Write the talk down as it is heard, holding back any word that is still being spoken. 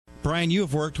Brian, you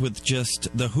have worked with just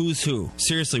the who's who.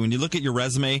 Seriously, when you look at your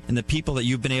resume and the people that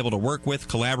you've been able to work with,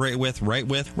 collaborate with, write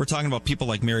with, we're talking about people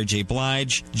like Mary J.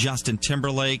 Blige, Justin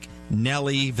Timberlake,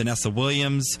 Nelly, Vanessa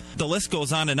Williams. The list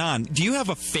goes on and on. Do you have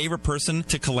a favorite person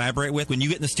to collaborate with? When you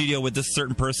get in the studio with this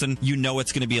certain person, you know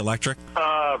it's going to be electric?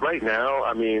 Right now,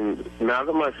 I mean, now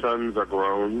that my sons are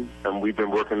grown and we've been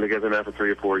working together now for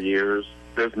 3 or 4 years,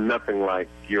 there's nothing like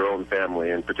your own family,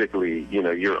 and particularly,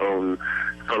 your own,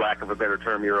 for lack of a better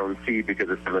term, your own seed, because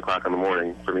it's 7 o'clock in the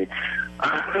morning for me.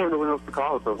 I don't know what else to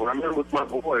call it, but when I'm in with my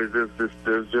boys, there's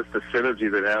just a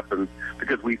synergy that happens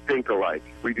because we think alike.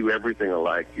 We do everything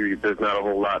alike. There's not a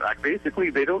whole lot.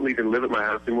 Basically, they don't even live at my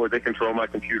house anymore. They control my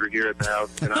computer here at the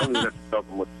house, and I don't even have to tell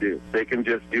them what to do. They can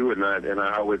just do it, and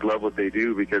I always love what they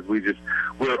do because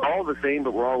we're all the same,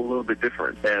 but we're all a little bit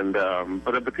different. And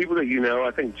but of the people that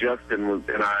I think Justin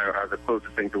and I are the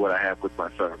closest thing to what I have with my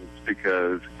sons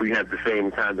because we have the same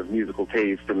kind of musical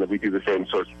taste and that we do the same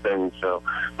sorts of things. So,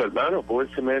 but I don't know,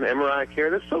 Boyz II Men, Mariah Carey,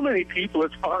 there's so many people.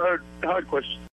 It's hard question.